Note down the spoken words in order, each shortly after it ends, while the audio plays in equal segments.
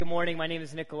morning. My name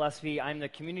is Nick Gillispie. I'm the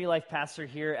community life pastor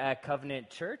here at Covenant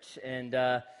Church, and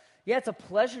it's a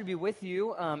pleasure to be with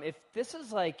you. If this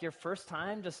is like your first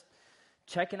time just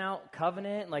checking out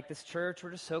Covenant, like this church,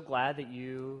 we're just so glad that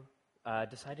you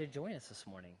decided to join us this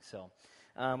morning. So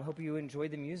I hope you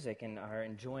enjoyed the music and are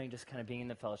enjoying just kind of being in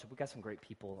the fellowship. We've got some great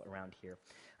people around here.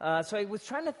 So I was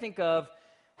trying to think of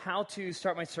how to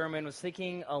start my sermon. Was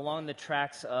thinking along the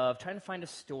tracks of trying to find a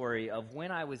story of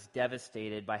when I was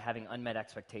devastated by having unmet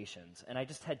expectations. And I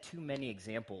just had too many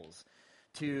examples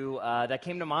that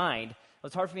came to mind. It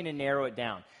was hard for me to narrow it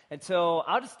down. And so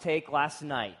I'll just take last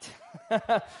night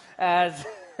as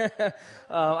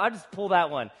I'll just pull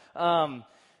that one.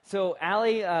 So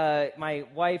Allie, my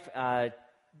wife,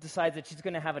 decides that she's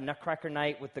going to have a nutcracker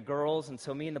night with the girls, and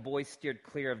so me and the boys steered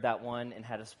clear of that one and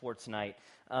had a sports night.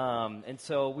 And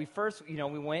so we first, we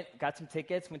went, got some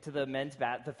tickets, went to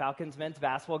the Falcons men's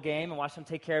basketball game and watched them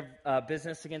take care of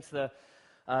business against the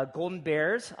Golden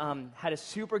Bears. Had a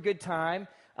super good time,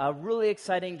 really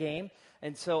exciting game.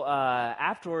 And so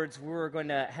afterwards, we were going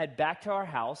to head back to our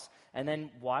house and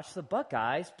then watch the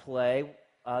Buckeyes play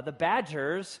the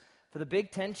Badgers for the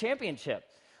Big Ten championship.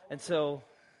 And so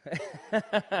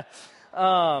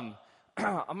I'm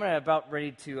about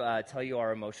ready to tell you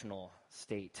our emotional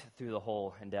state through the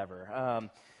whole endeavor.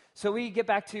 So we get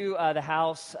back to the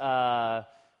house,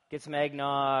 get some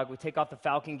eggnog, we take off the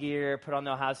Falcon gear, put on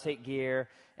the Ohio State gear,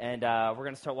 and we're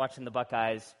going to start watching the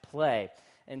Buckeyes play.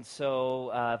 And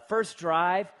so first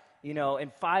drive,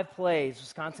 in 5 plays,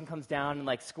 Wisconsin comes down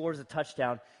and scores a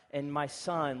touchdown, and my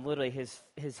son, literally,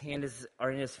 his hands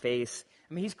are in his face.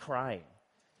 I mean, he's crying.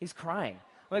 He's crying.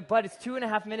 I'm like, bud, it's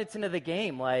 2.5 minutes into the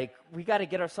game. We got to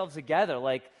get ourselves together.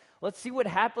 Let's see what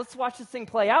happens. Let's watch this thing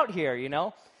play out here,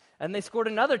 And they scored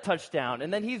another touchdown,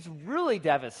 and then he's really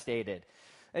devastated.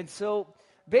 And so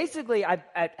basically,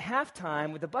 at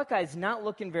halftime, with the Buckeyes not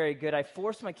looking very good, I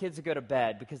forced my kids to go to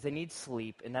bed because they need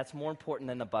sleep, and that's more important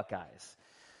than the Buckeyes.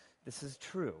 This is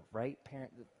true, right?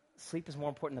 Sleep is more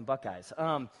important than Buckeyes.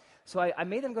 So I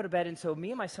made them go to bed, and so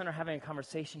me and my son are having a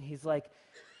conversation. He's like,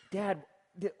 Dad,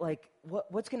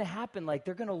 what's going to happen?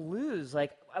 They're going to lose. I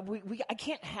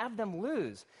can't have them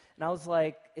lose. And I was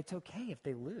like, it's okay if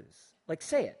they lose.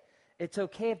 Say it. It's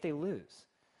okay if they lose.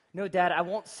 No, Dad, I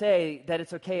won't say that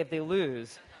it's okay if they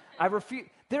lose. I refuse.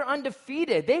 They're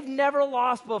undefeated. They've never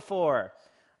lost before.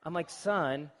 I'm like,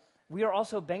 son, we are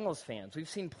also Bengals fans. We've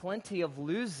seen plenty of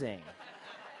losing.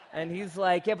 And he's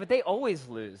like, yeah, but they always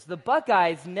lose. The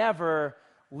Buckeyes never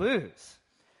lose.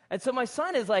 And so my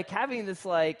son is having this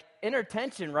inner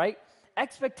tension, right?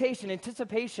 Expectation,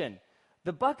 anticipation.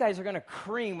 The Buckeyes are going to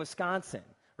cream Wisconsin,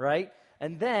 right?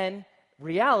 And then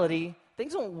reality,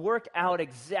 things don't work out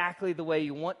exactly the way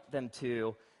you want them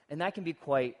to, and that can be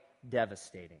quite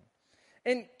devastating.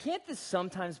 And can't this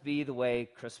sometimes be the way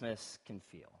Christmas can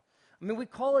feel? I mean, we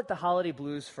call it the holiday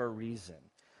blues for a reason,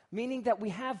 meaning that we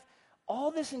have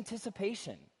all this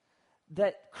anticipation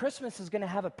that Christmas is going to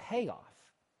have a payoff.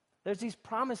 There's these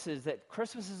promises that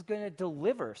Christmas is going to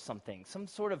deliver something, some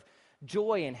sort of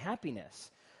joy and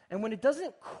happiness. And when it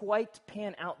doesn't quite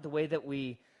pan out the way that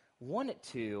we want it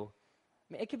to,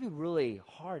 it can be really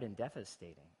hard and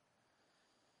devastating.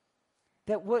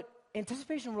 That what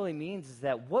anticipation really means is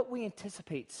that what we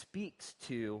anticipate speaks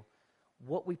to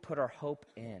what we put our hope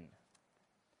in.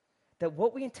 That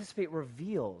what we anticipate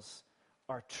reveals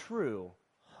our true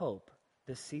hope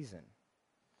this season.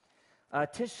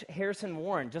 Tish Harrison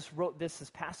Warren just wrote this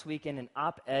past week in an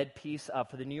op-ed piece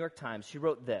for the New York Times. She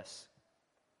wrote this.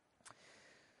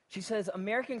 She says,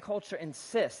 American culture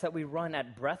insists that we run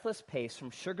at breathless pace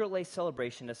from sugar-laced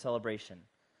celebration to celebration.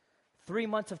 3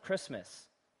 months of Christmas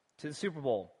to the Super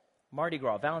Bowl, Mardi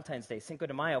Gras, Valentine's Day, Cinco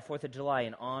de Mayo, 4th of July,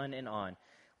 and on and on.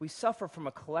 We suffer from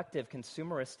a collective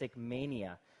consumeristic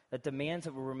mania that demands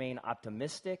that we remain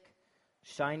optimistic,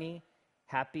 shiny,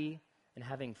 happy, and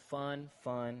having fun.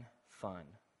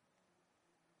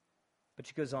 But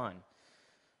she goes on.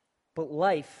 But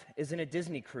life isn't a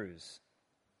Disney cruise.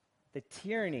 The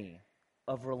tyranny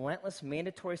of relentless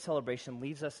mandatory celebration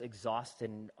leaves us exhausted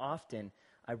and often,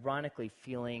 ironically,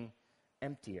 feeling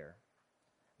emptier.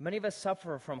 Many of us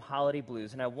suffer from holiday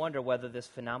blues, and I wonder whether this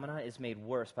phenomenon is made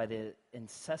worse by the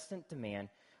incessant demand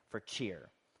for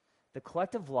cheer. The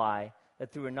collective lie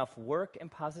that through enough work and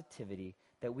positivity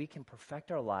that we can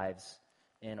perfect our lives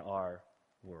in our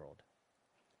world.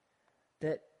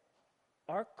 That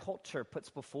our culture puts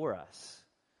before us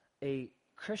a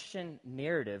Christian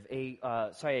narrative, a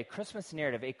Christmas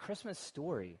narrative, a Christmas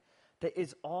story that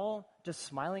is all just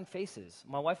smiling faces.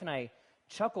 My wife and I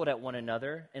chuckled at one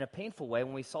another in a painful way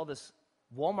when we saw this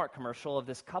Walmart commercial of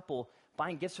this couple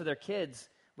buying gifts for their kids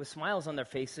with smiles on their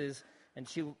faces And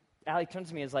Allie turns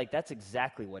to me and is like, that's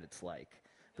exactly what it's like.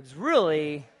 Because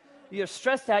really, you're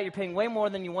stressed out, you're paying way more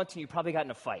than you want to, and you probably got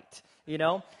in a fight, you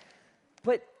know?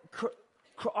 But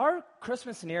our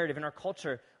Christmas narrative in our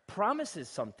culture promises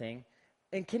something,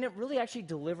 and can it really actually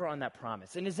deliver on that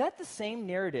promise? And is that the same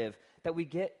narrative that we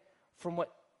get from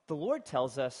what the Lord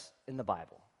tells us in the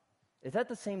Bible? Is that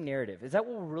the same narrative? Is that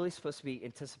what we're really supposed to be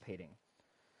anticipating?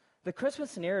 The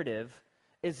Christmas narrative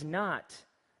is not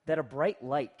that a bright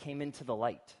light came into the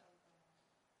light.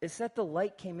 It's that the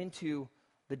light came into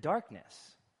the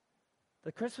darkness.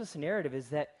 The Christmas narrative is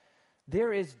that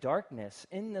there is darkness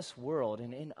in this world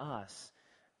and in us,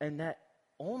 and that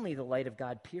only the light of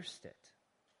God pierced it.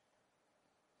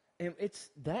 And it's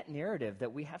that narrative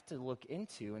that we have to look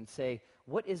into and say,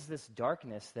 what is this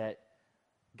darkness that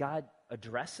God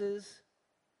addresses,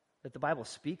 that the Bible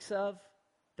speaks of,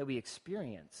 that we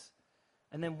experience?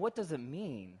 And then what does it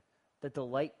mean that the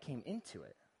light came into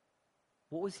it?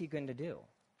 What was he going to do?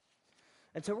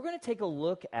 And so we're going to take a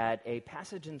look at a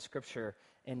passage in Scripture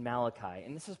in Malachi.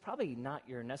 And this is probably not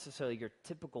necessarily your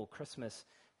typical Christmas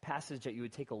passage that you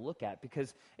would take a look at,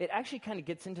 because it actually kind of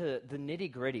gets into the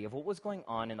nitty-gritty of what was going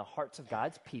on in the hearts of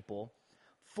God's people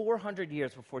 400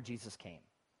 years before Jesus came.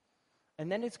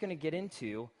 And then it's going to get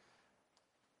into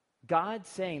God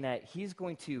saying that he's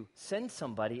going to send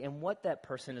somebody and what that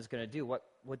person is going to do,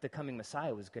 what the coming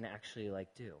Messiah was going to actually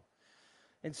do.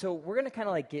 And so we're going to kind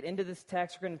of get into this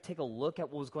text. We're going to take a look at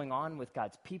what was going on with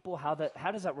God's people, how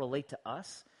does that relate to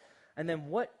us? And then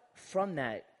what from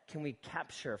that can we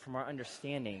capture from our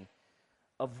understanding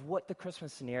of what the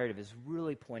Christmas narrative is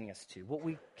really pointing us to, what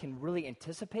we can really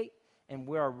anticipate and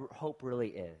where our hope really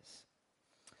is.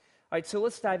 All right, so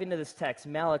let's dive into this text,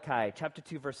 Malachi chapter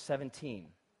 2, verse 17.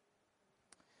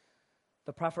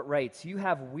 The prophet writes, "You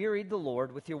have wearied the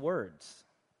Lord with your words.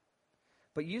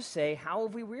 But you say, how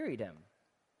have we wearied him?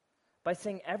 By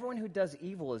saying everyone who does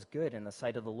evil is good in the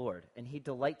sight of the Lord, and he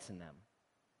delights in them.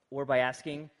 Or by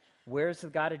asking, where is the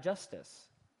God of justice?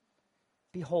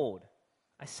 Behold,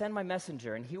 I send my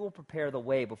messenger, and he will prepare the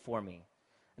way before me.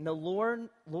 And the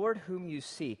Lord whom you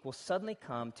seek will suddenly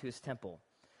come to his temple,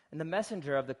 and the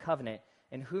messenger of the covenant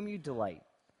in whom you delight.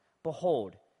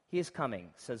 Behold, he is coming,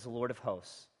 says the Lord of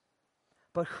hosts.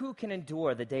 But who can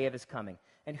endure the day of his coming?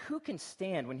 And who can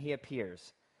stand when he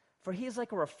appears? For he is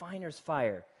like a refiner's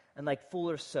fire, and like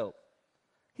fuller's soap.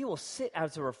 He will sit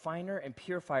as a refiner and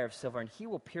purifier of silver, and he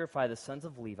will purify the sons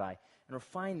of Levi, and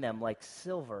refine them like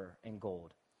silver and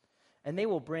gold. And they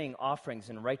will bring offerings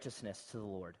in righteousness to the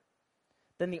Lord.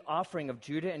 Then the offering of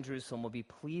Judah and Jerusalem will be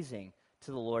pleasing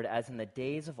to the Lord as in the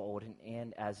days of old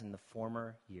and as in the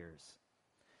former years.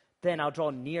 Then I'll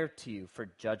draw near to you for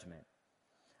judgment.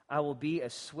 I will be a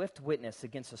swift witness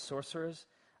against the sorcerers,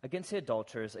 against the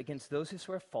adulterers, against those who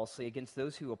swear falsely, against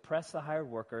those who oppress the hired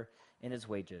worker in his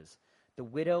wages, the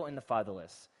widow and the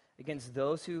fatherless, against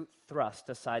those who thrust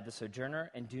aside the sojourner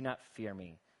and do not fear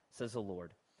me, says the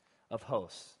Lord of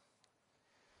hosts."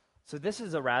 So this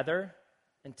is a rather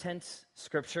intense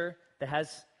scripture that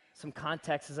has some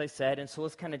context, as I said, and so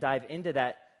let's kind of dive into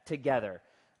that together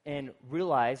and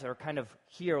realize or kind of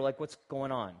hear what's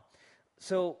going on.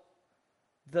 So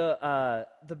the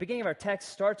beginning of our text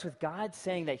starts with God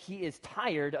saying that he is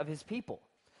tired of his people.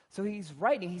 So he's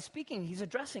writing, he's speaking, he's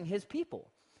addressing his people.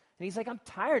 And he's like, I'm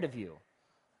tired of you.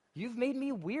 You've made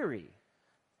me weary.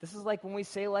 This is like when we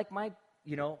say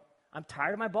I'm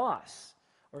tired of my boss,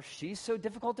 or she's so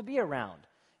difficult to be around,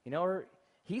 or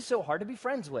he's so hard to be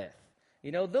friends with,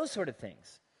 those sort of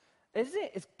things.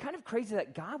 It's kind of crazy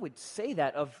that God would say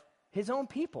that of his own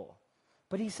people.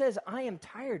 But he says, I am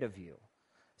tired of you.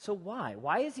 So why?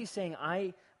 Why is he saying,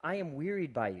 I am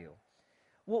wearied by you?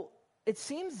 Well, it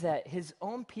seems that his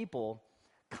own people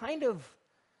kind of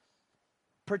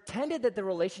pretended that the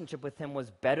relationship with him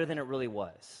was better than it really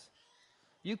was.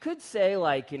 You could say,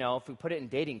 if we put it in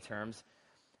dating terms,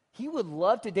 he would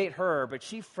love to date her, but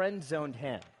she friend-zoned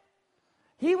him.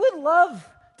 He would love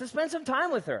to spend some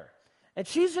time with her, and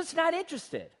she's just not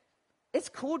interested. It's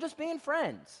cool just being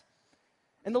friends.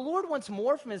 And the Lord wants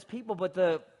more from his people, but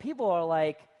the people are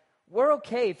like, we're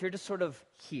okay if you're just sort of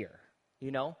here,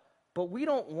 but we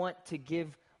don't want to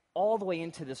give all the way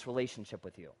into this relationship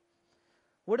with you.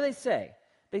 What do they say?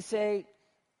 They say,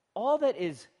 all that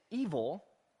is evil,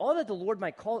 all that the Lord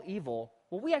might call evil,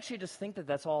 well, we actually just think that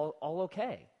that's all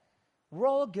okay. We're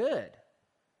all good.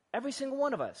 Every single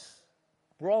one of us.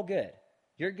 We're all good.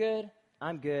 You're good.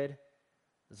 I'm good.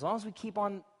 As long as we keep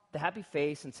on the happy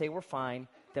face and say we're fine,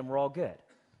 then we're all good.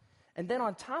 And then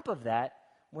on top of that,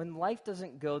 when life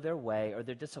doesn't go their way or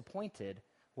they're disappointed,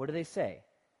 what do they say?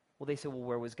 Well, they say,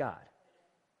 where was God?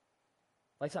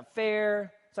 Life's not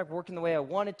fair. It's not working the way I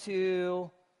want it to.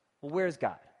 Well, where's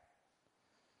God?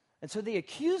 And so they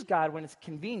accuse God when it's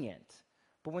convenient.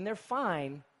 But when they're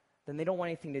fine, then they don't want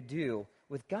anything to do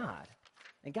with God.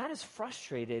 And God is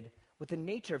frustrated with the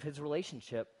nature of his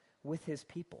relationship with his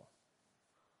people.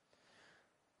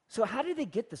 So how did they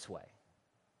get this way?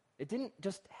 It didn't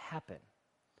just happen.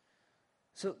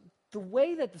 So the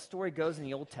way that the story goes in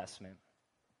the Old Testament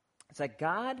is that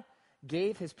God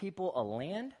gave his people a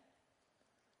land,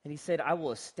 and he said, I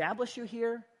will establish you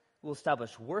here, will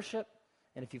establish worship,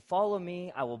 and if you follow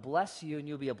me, I will bless you, and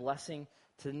you'll be a blessing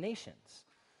to the nations.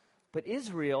 But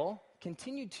Israel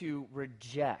continued to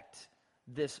reject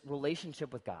this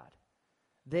relationship with God.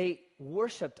 They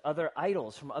worshiped other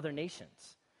idols from other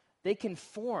nations. They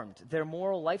conformed their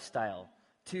moral lifestyle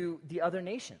to the other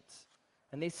nations.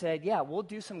 And they said, yeah, we'll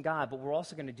do some God, but we're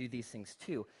also going to do these things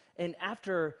too. And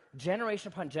after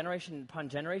generation upon generation upon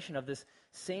generation of this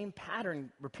same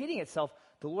pattern repeating itself,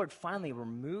 the Lord finally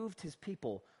removed his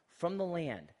people from the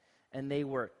land, and they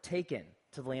were taken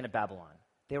to the land of Babylon.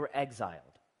 They were exiled.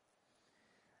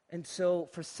 And so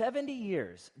for 70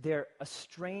 years, they're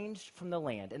estranged from the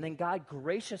land. And then God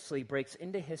graciously breaks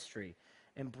into history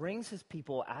and brings his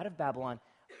people out of Babylon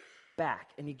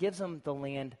back, and he gives them the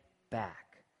land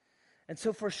back. And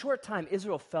so for a short time,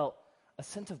 Israel felt a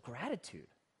sense of gratitude.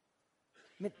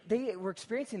 I mean, they were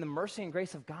experiencing the mercy and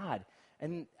grace of God.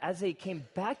 And as they came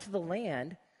back to the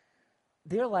land,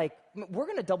 they're like, we're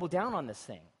going to double down on this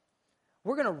thing.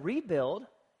 We're going to rebuild,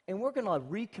 and we're going to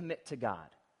recommit to God.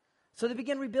 So they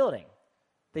begin rebuilding.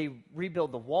 They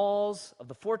rebuild the walls of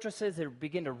the fortresses. They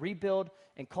begin to rebuild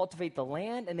and cultivate the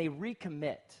land, and they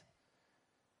recommit.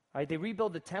 All right, they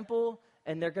rebuild the temple,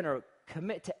 and they're going to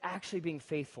commit to actually being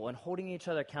faithful and holding each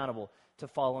other accountable to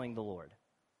following the Lord.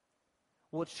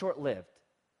 Well, it's short-lived,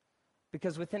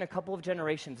 because within a couple of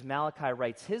generations, Malachi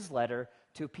writes his letter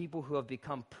to people who have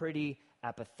become pretty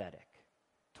apathetic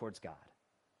towards God.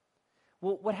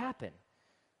 Well, what happened?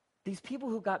 These people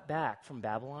who got back from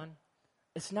Babylon,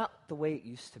 it's not the way it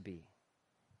used to be.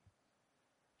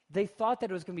 They thought that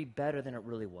it was going to be better than it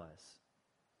really was.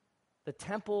 The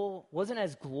temple wasn't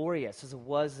as glorious as it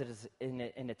was in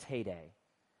its heyday.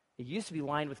 It used to be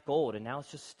lined with gold, and now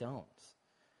it's just stones.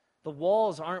 The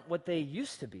walls aren't what they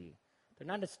used to be. They're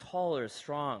not as tall or as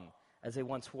strong as they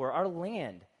once were. Our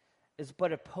land is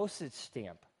but a postage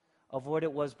stamp of what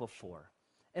it was before.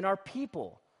 And our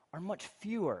people are much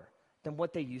fewer than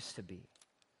what they used to be.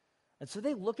 And so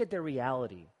they look at their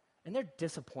reality, and they're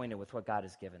disappointed with what God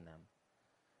has given them.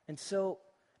 And so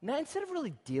now, instead of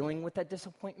really dealing with that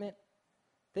disappointment,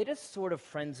 they just sort of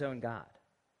friend zone God.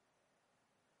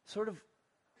 Sort of,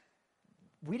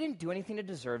 we didn't do anything to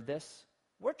deserve this.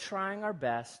 We're trying our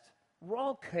best. We're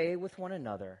all okay with one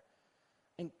another.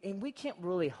 And we can't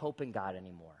really hope in God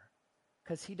anymore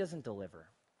because he doesn't deliver.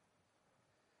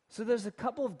 So there's a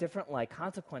couple of different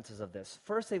consequences of this.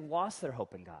 First, they lost their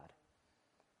hope in God.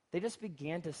 They just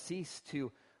began to cease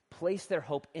to place their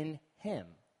hope in him.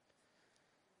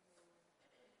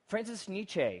 Francis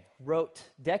Nietzsche wrote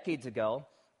decades ago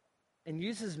and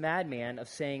uses madman of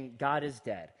saying God is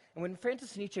dead. And when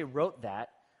Francis Nietzsche wrote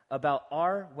that about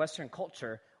our Western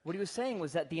culture, what he was saying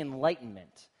was that the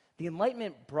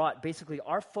Enlightenment brought basically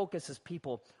our focus as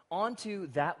people onto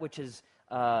that which is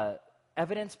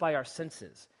evidenced by our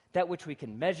senses, that which we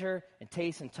can measure and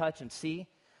taste and touch and see.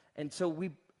 And so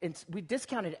we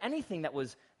discounted anything that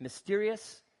was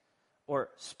mysterious or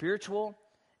spiritual,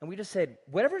 and we just said,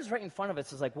 whatever's right in front of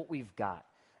us is like what we've got.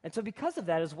 And so because of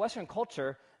that, as Western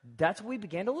culture, that's what we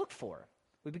began to look for.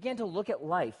 We began to look at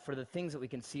life for the things that we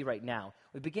can see right now.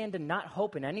 We began to not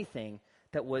hope in anything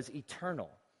that was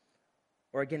eternal,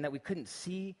 or again, that we couldn't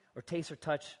see or taste or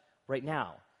touch right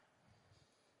now.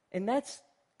 And that's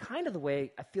kind of the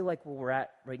way I feel like where we're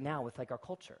at right now with our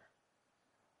culture.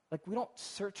 We don't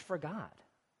search for God.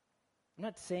 I'm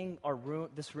not saying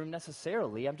this room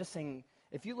necessarily. I'm just saying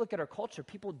if you look at our culture,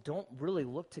 people don't really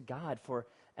look to God for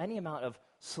any amount of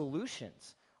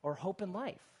solutions or hope in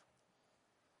life.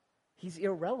 He's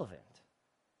irrelevant.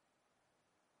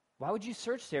 Why would you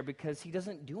search there? Because he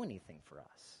doesn't do anything for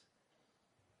us.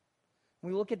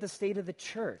 When we look at the state of the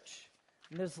church,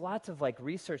 and there's lots of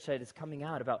research that is coming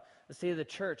out about the state of the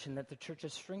church and that the church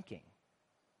is shrinking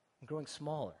and growing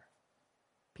smaller.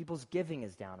 People's giving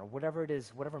is down, or whatever it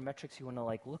is, whatever metrics you want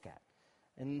to look at.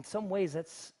 And in some ways,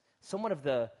 that's somewhat of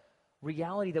the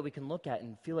reality that we can look at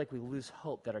and feel like we lose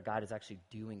hope that our God is actually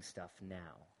doing stuff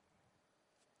now.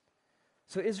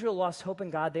 So Israel lost hope in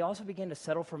God. They also began to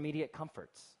settle for immediate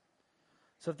comforts.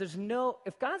 So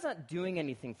if God's not doing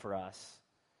anything for us,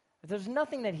 if there's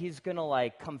nothing that he's going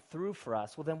to come through for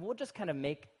us, well, then we'll just kind of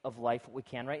make of life what we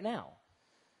can right now.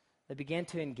 They began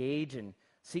to engage in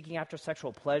seeking after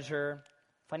sexual pleasure,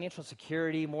 financial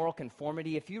security, moral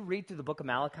conformity. If you read through the book of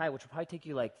Malachi, which will probably take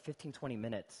you like 15, 20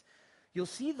 minutes, you'll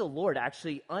see the Lord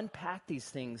actually unpack these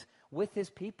things with his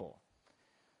people.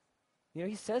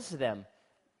 He says to them,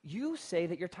 you say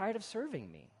that you're tired of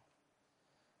serving me.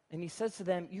 And he says to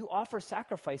them, you offer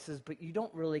sacrifices, but you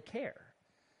don't really care.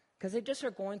 Because they just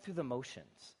are going through the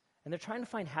motions. And they're trying to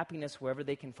find happiness wherever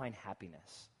they can find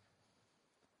happiness.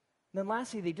 And then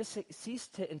lastly, they just cease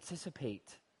to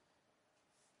anticipate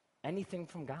anything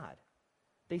from God.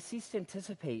 They cease to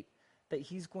anticipate that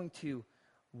he's going to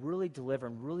really deliver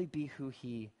and really be who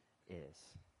he is.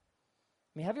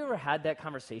 Have you ever had that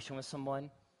conversation with someone?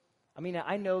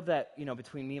 I know that,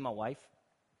 between me and my wife,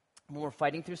 when we're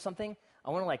fighting through something, I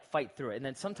want to fight through it. And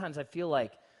then sometimes I feel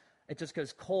like it just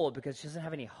goes cold because she doesn't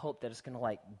have any hope that it's going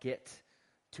to get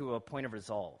to a point of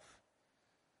resolve,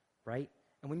 right?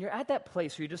 And when you're at that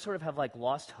place where you just sort of have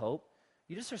lost hope,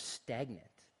 you just are stagnant.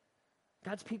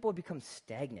 God's people become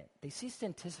stagnant. They cease to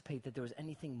anticipate that there was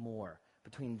anything more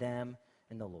between them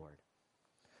and the Lord.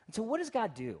 And so what does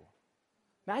God do?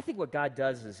 I think what God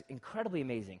does is incredibly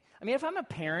amazing. If I'm a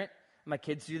parent and my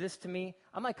kids do this to me,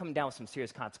 I might come down with some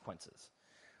serious consequences.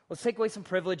 Let's take away some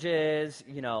privileges,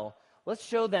 let's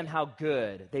show them how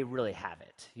good they really have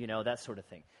it, that sort of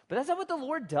thing. But that's not what the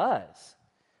Lord does.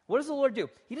 What does the Lord do?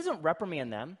 He doesn't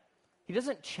reprimand them. He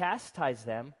doesn't chastise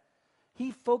them.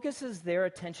 He focuses their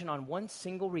attention on one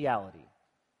single reality,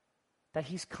 that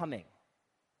he's coming.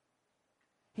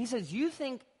 He says, you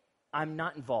think I'm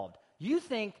not involved. You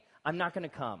think I'm not going to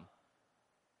come.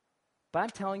 But I'm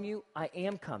telling you, I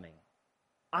am coming.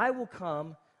 I will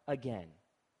come again.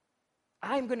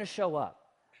 I'm going to show up.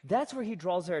 That's where he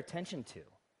draws their attention to.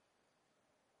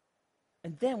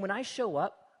 And then when I show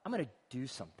up, I'm going to do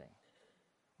something.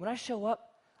 When I show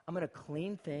up, I'm going to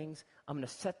clean things. I'm going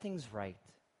to set things right.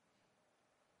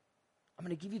 I'm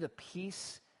going to give you the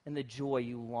peace and the joy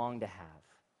you long to have.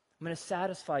 I'm going to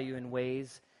satisfy you in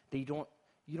ways that you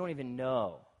don't even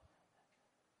know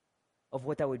of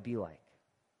what that would be like.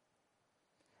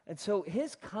 And so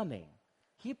his coming,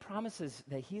 he promises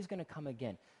that he's going to come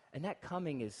again. And that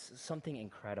coming is something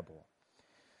incredible.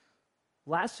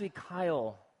 Last week,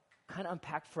 Kyle kind of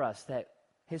unpacked for us that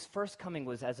his first coming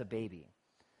was as a baby.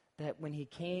 That when he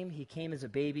came as a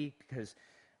baby because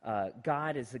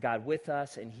God is the God with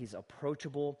us and he's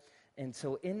approachable. And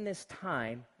so in this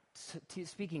time,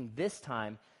 speaking this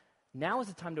time, now is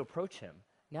the time to approach him.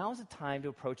 Now is the time to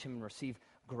approach him and receive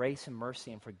grace and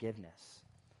mercy and forgiveness.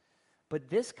 But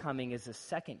this coming is the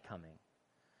second coming.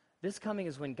 This coming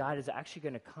is when God is actually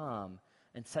going to come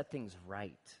and set things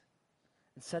right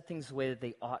and set things the way that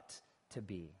they ought to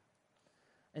be.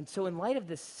 And so in light of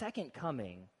this second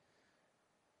coming,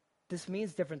 this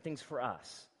means different things for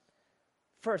us.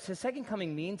 First, his second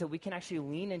coming means that we can actually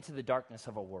lean into the darkness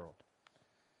of our world.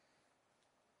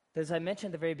 As I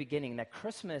mentioned at the very beginning, that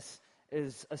Christmas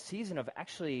is a season of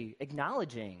actually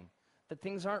acknowledging that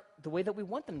things aren't the way that we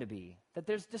want them to be, that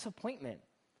there's disappointment,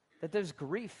 that there's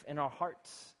grief in our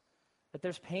hearts, that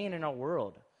there's pain in our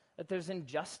world, that there's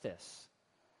injustice.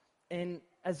 And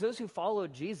as those who follow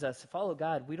Jesus, follow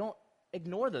God, we don't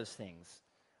ignore those things.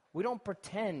 We don't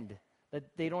pretend that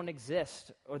they don't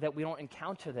exist or that we don't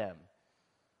encounter them.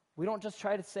 We don't just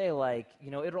try to say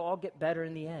it'll all get better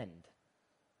in the end.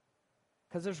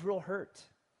 Because there's real hurt.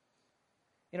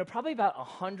 Probably about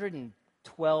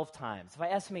 112 times, if I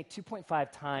estimate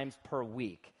 2.5 times per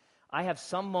week, I have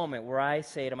some moment where I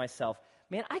say to myself,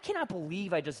 man, I cannot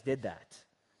believe I just did that.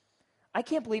 I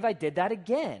can't believe I did that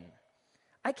again.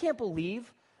 I can't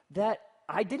believe that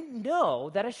I didn't know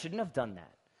that I shouldn't have done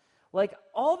that.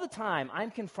 All the time,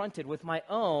 I'm confronted with my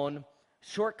own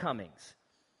shortcomings.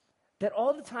 That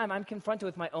all the time, I'm confronted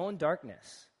with my own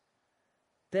darkness.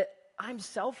 That I'm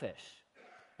selfish.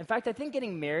 In fact, I think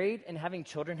getting married and having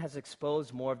children has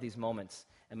exposed more of these moments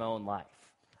in my own life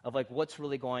of what's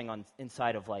really going on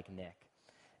inside of Nick.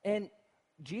 And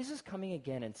Jesus coming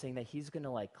again and saying that he's going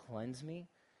to cleanse me,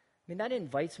 that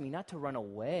invites me not to run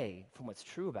away from what's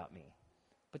true about me,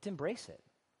 but to embrace it.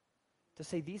 To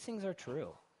say these things are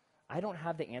true. I don't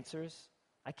have the answers.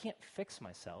 I can't fix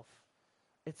myself.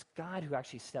 It's God who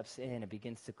actually steps in and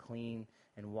begins to clean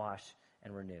and wash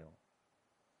and renew.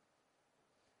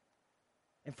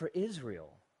 And for Israel,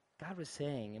 God was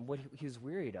saying, and what he was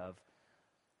wearied of,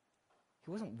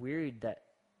 he wasn't wearied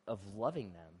of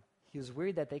loving them. He was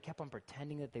worried that they kept on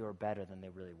pretending that they were better than they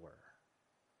really were.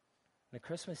 And the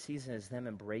Christmas season is them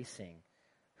embracing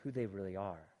who they really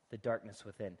are, the darkness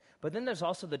within. But then there's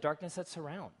also the darkness that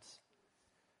surrounds.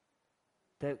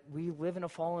 That we live in a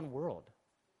fallen world.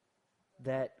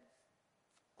 That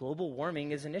global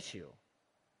warming is an issue.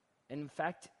 And in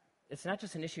fact, it's not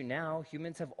just an issue now.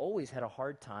 Humans have always had a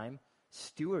hard time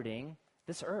stewarding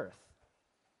this earth.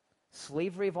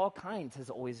 Slavery of all kinds has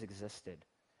always existed.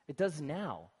 It does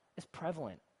now. It's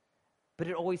prevalent. But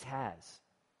it always has.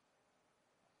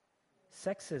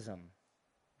 Sexism,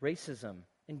 racism,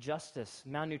 injustice,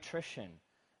 malnutrition,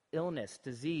 illness,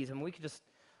 disease. I mean, we could just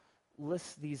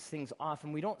list these things off,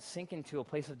 and we don't sink into a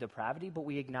place of depravity, but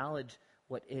we acknowledge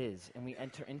what is, and we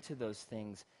enter into those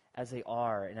things as they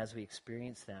are and as we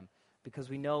experience them, because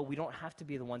we know we don't have to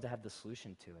be the one to have the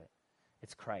solution to it.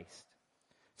 It's Christ.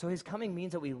 So his coming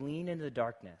means that we lean into the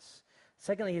darkness.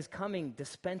 Secondly, his coming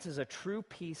dispenses a true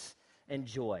peace and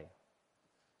joy.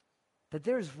 That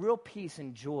there is real peace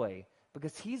and joy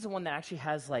because he's the one that actually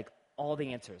has all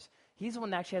the answers. He's the one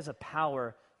that actually has the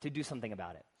power to do something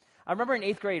about it. I remember in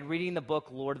 8th grade reading the book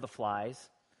Lord of the Flies.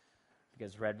 You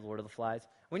guys read Lord of the Flies?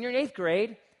 When you're in 8th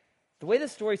grade, the way the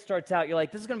story starts out, you're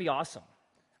like, this is going to be awesome.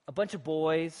 A bunch of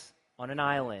boys on an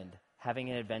island having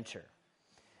an adventure.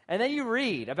 And then you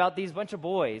read about these bunch of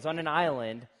boys on an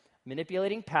island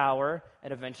manipulating power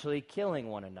and eventually killing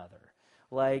one another.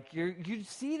 You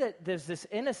see that there's this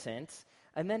innocence,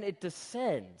 and then it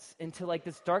descends into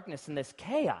this darkness and this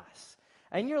chaos.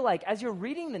 And you're like, as you're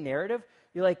reading the narrative,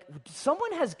 you're like,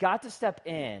 someone has got to step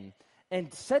in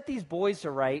and set these boys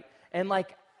to right and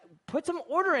put some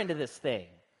order into this thing.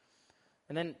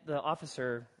 And then the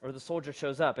officer or the soldier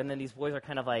shows up, and then these boys are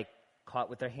kind of caught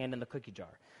with their hand in the cookie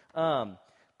jar.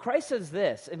 Christ says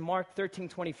this in Mark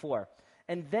 13:24,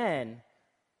 and then,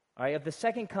 all right, of the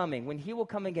second coming, when he will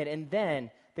come again, and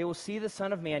then they will see the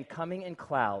Son of Man coming in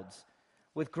clouds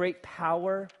with great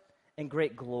power and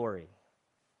great glory.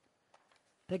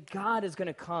 That God is going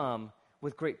to come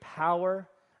with great power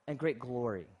and great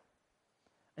glory.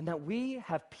 And that we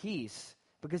have peace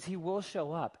because he will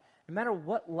show up. No matter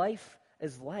what life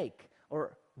is like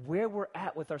or where we're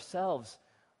at with ourselves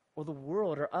or the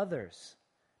world or others,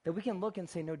 that we can look and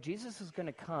say, no, Jesus is going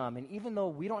to come. And even though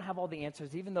we don't have all the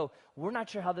answers, even though we're not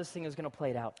sure how this thing is going to play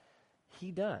it out,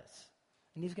 he does.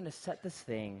 And he's going to set this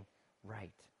thing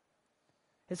right.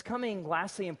 His coming,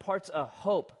 lastly, imparts a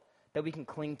hope that we can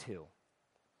cling to.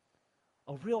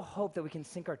 A real hope that we can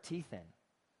sink our teeth in.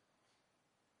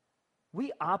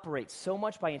 We operate so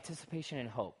much by anticipation and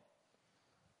hope.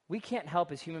 We can't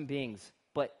help as human beings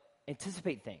but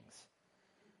anticipate things.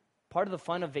 Part of the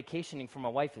fun of vacationing for my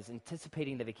wife is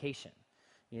anticipating the vacation.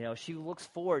 She looks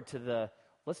forward to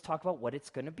let's talk about what it's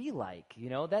going to be like,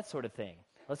 that sort of thing.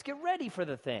 Let's get ready for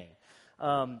the thing.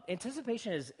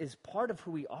 Anticipation is part of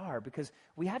who we are because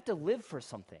we have to live for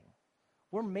something.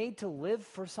 We're made to live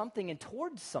for something and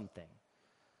towards something.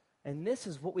 And this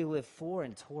is what we live for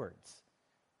and towards.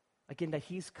 Again, that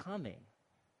he's coming.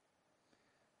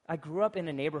 I grew up in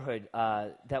a neighborhood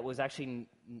that was it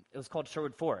was called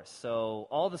Sherwood Forest. So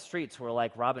all the streets were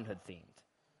Robin Hood themed.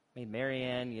 Made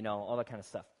Marianne, all that kind of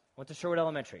stuff. Went to Sherwood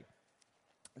Elementary.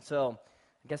 And so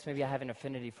I guess maybe I have an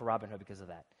affinity for Robin Hood because of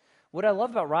that. What I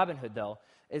love about Robin Hood, though,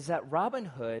 is that Robin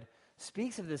Hood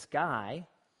speaks of this guy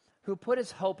who put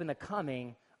his hope in the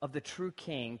coming of the true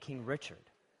king, King Richard,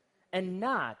 and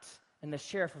not in the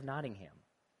Sheriff of Nottingham.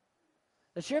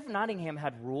 The Sheriff of Nottingham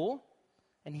had rule,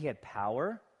 and he had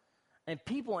power, and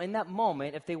people in that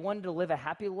moment, if they wanted to live a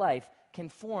happy life,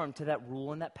 conformed to that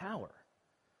rule and that power.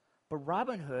 But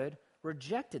Robin Hood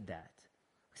rejected that.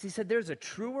 Because he said there's a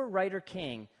truer, righter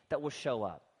king that will show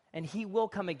up. And he will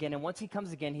come again, and once he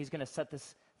comes again, he's going to set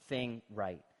this thing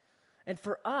right. And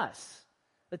for us,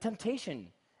 the temptation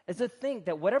is to think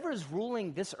that whatever is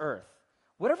ruling this earth,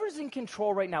 whatever is in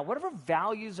control right now, whatever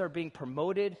values are being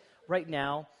promoted right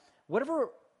now, whatever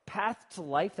path to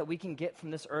life that we can get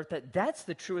from this earth, that's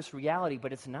the truest reality,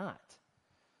 but it's not.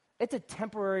 It's a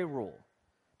temporary rule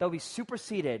that will be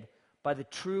superseded by the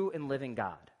true and living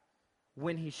God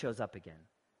when he shows up again,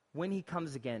 when he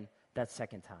comes again that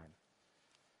second time.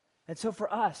 And so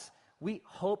for us, we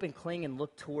hope and cling and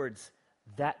look towards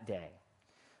that day.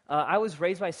 I was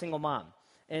raised by a single mom,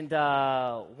 and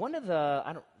one of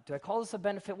the, do I call this a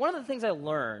benefit? One of the things I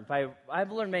learned,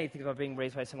 I've learned many things about being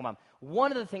raised by a single mom.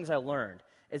 One of the things I learned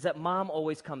is that mom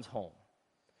always comes home.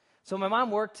 So my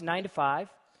mom worked 9 to 5,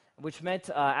 which meant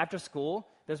after school,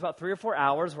 there's about 3 or 4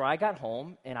 hours where I got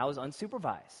home and I was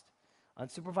unsupervised.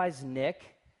 Unsupervised Nick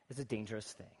is a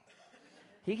dangerous thing.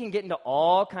 He can get into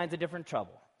all kinds of different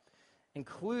trouble,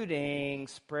 including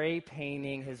spray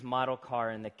painting his model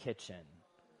car in the kitchen.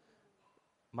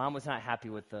 Mom was not happy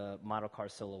with the model car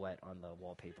silhouette on the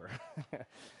wallpaper.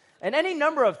 And any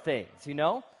number of things,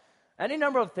 any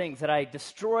number of things that I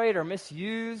destroyed or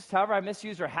misused, however I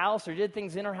misused her house or did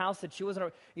things in her house that she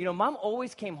wasn't, Mom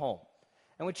always came home.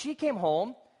 And when she came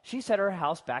home, she set her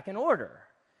house back in order.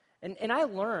 And I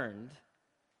learned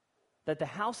that the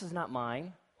house is not mine,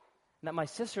 and that my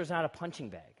sister is not a punching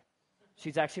bag.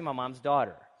 She's actually my mom's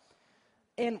daughter.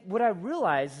 And what I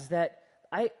realized is that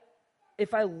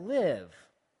if I live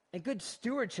in good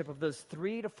stewardship of those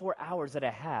 3 to 4 hours that I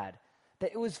had,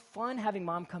 that it was fun having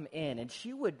mom come in, and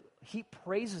she would heap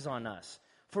praises on us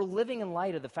for living in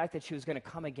light of the fact that she was going to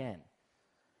come again.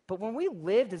 But when we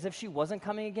lived as if she wasn't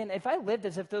coming again, if I lived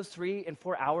as if those 3 and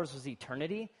 4 hours was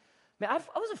eternity, man,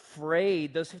 I was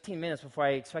afraid those 15 minutes before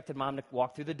I expected mom to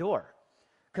walk through the door,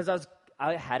 because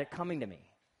I had it coming to me.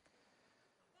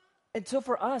 And so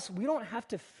for us, we don't have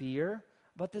to fear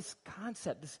about this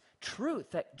concept, this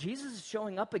truth that Jesus is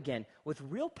showing up again with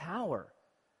real power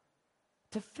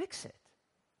to fix it,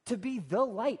 to be the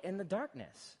light in the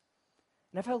darkness.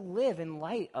 And if I live in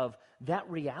light of that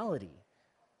reality,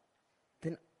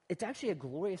 then it's actually a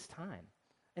glorious time.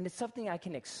 And it's something I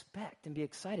can expect and be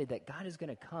excited that God is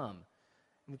going to come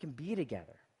and we can be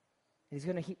together. And he's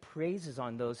going to heap praises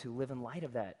on those who live in light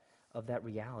of that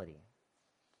reality.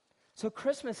 So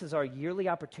Christmas is our yearly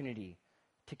opportunity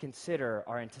to consider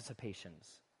our anticipations.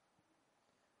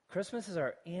 Christmas is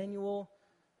our annual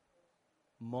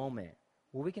moment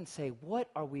where we can say, what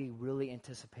are we really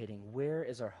anticipating? Where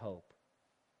is our hope?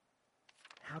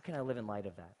 How can I live in light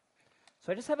of that?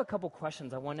 So I just have a couple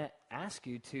questions I want to ask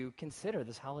you to consider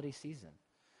this holiday season.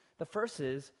 The first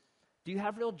is, do you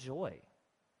have real joy?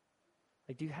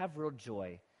 Like, do you have real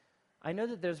joy? I know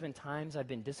that there's been times I've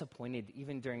been disappointed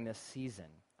even during this season.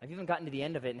 I've even gotten to the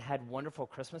end of it and had wonderful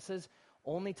Christmases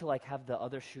only to have the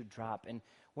other shoe drop. And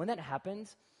when that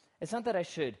happens, it's not that I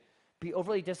should be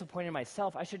overly disappointed in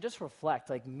myself. I should just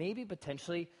reflect, maybe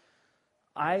potentially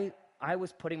I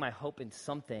was putting my hope in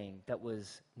something that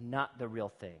was not the real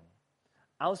thing.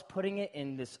 I was putting it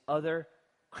in this other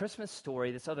Christmas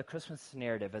story, this other Christmas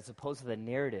narrative, as opposed to the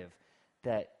narrative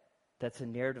that's a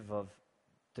narrative of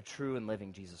the true and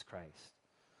living Jesus Christ.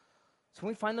 So when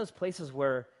we find those places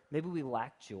where maybe we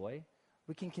lack joy,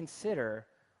 we can consider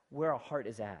where our heart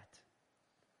is at.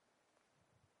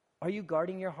 Are you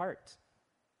guarding your heart?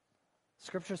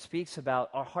 Scripture speaks about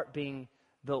our heart being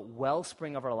the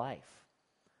wellspring of our life.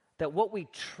 That what we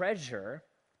treasure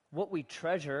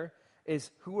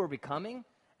is who we're becoming.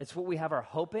 It's what we have our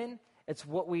hope in. It's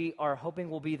what we are hoping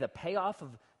will be the payoff of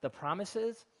the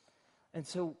promises. And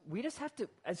so we just have to,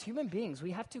 as human beings,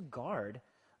 we have to guard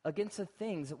against the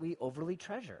things that we overly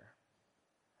treasure.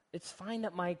 It's fine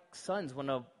that my sons want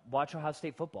to watch Ohio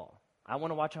State football. I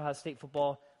want to watch Ohio State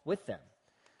football with them.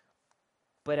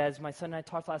 But as my son and I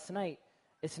talked last night,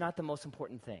 it's not the most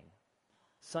important thing.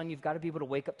 Son, you've got to be able to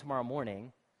wake up tomorrow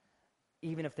morning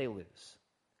even if they lose,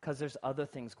 because there's other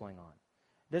things going on.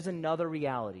 There's another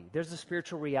reality. There's a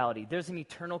spiritual reality. There's an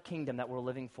eternal kingdom that we're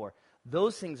living for.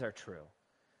 Those things are true.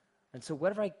 And so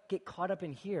whatever I get caught up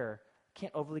in here, I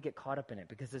can't overly get caught up in it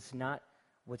because it's not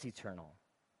what's eternal.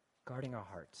 Guarding our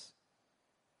hearts.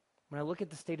 When I look at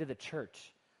the state of the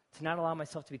church, to not allow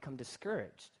myself to become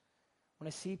discouraged. When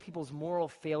I see people's moral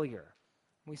failure,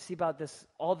 we see about this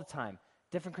all the time,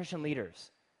 different Christian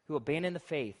leaders who abandon the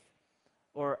faith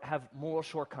or have moral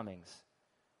shortcomings.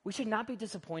 We should not be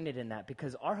disappointed in that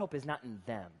because our hope is not in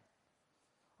them.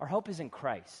 Our hope is in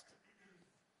Christ.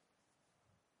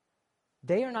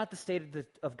 They are not the state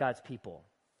of God's people.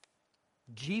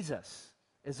 Jesus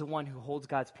is the one who holds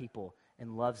God's people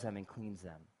and loves them and cleans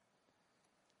them.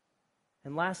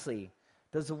 And lastly,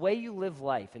 does the way you live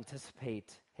life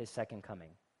anticipate his second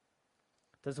coming?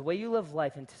 Does the way you live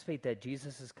life anticipate that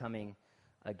Jesus is coming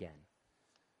again?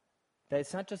 That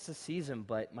it's not just a season,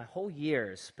 but my whole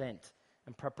year is spent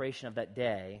in preparation of that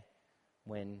day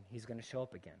when he's going to show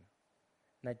up again.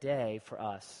 And that day for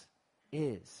us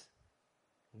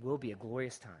will be a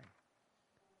glorious time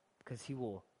because he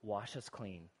will wash us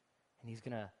clean and he's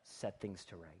going to set things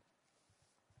to right.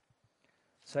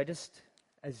 So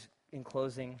in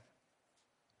closing,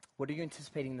 what are you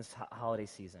anticipating this holiday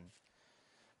season?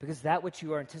 Because that which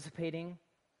you are anticipating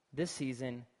this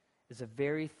season is the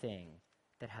very thing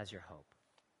that has your hope.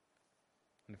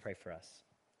 Let me pray for us.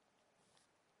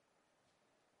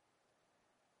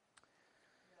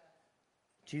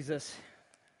 Jesus,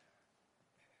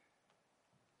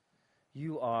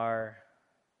 you are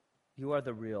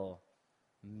the real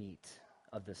meat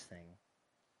of this thing.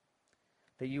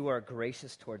 That you are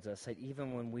gracious towards us, that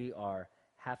even when we are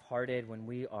half-hearted, when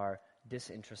we are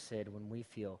disinterested, when we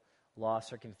feel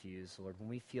lost or confused, Lord, when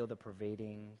we feel the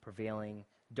prevailing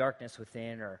darkness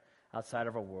within or outside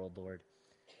of our world, Lord,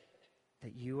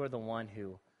 that you are the one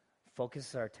who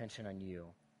focuses our attention on you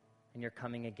and you're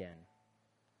coming again.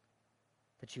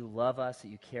 That you love us, that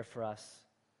you care for us,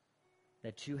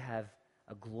 that you have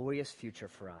a glorious future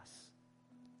for us.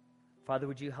 Father,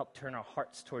 would you help turn our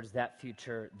hearts towards that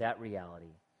future, that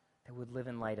reality, that would live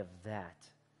in light of that,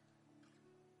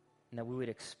 and that we would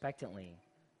expectantly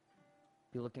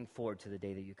be looking forward to the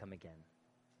day that you come again.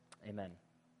 Amen.